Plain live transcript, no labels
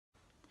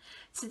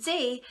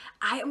Today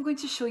I am going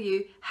to show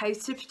you how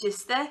to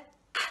produce the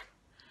k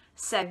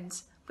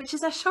sound, which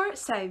is a short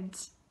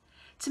sound.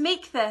 To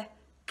make the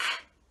k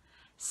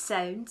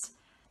sound,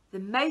 the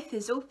mouth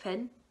is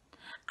open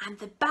and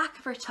the back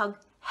of our tongue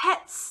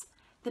hits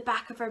the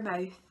back of our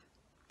mouth.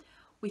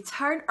 We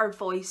turn our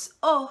voice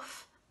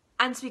off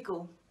and we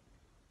go.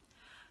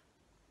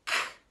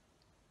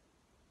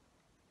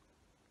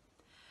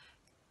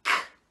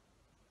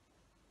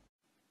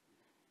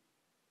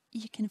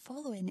 You can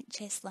follow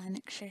NHS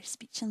Lanarkshire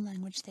Speech and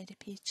Language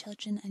Therapy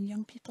Children and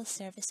Young People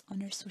Service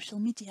on our social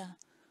media,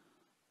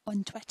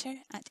 on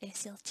Twitter at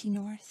SLT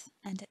North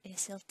and at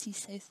SLT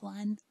South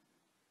Lan,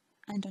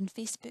 and on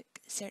Facebook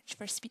search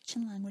for Speech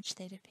and Language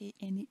Therapy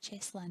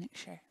NHS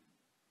Lanarkshire.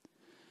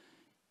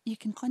 You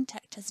can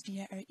contact us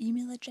via our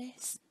email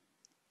address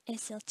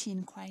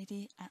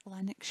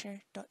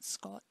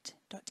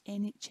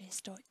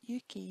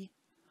sltinquiry@lanarkshire.scot.nhs.uk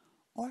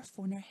or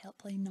phone our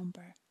helpline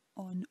number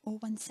on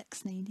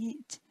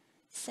 01698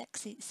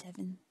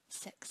 687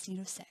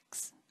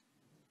 606.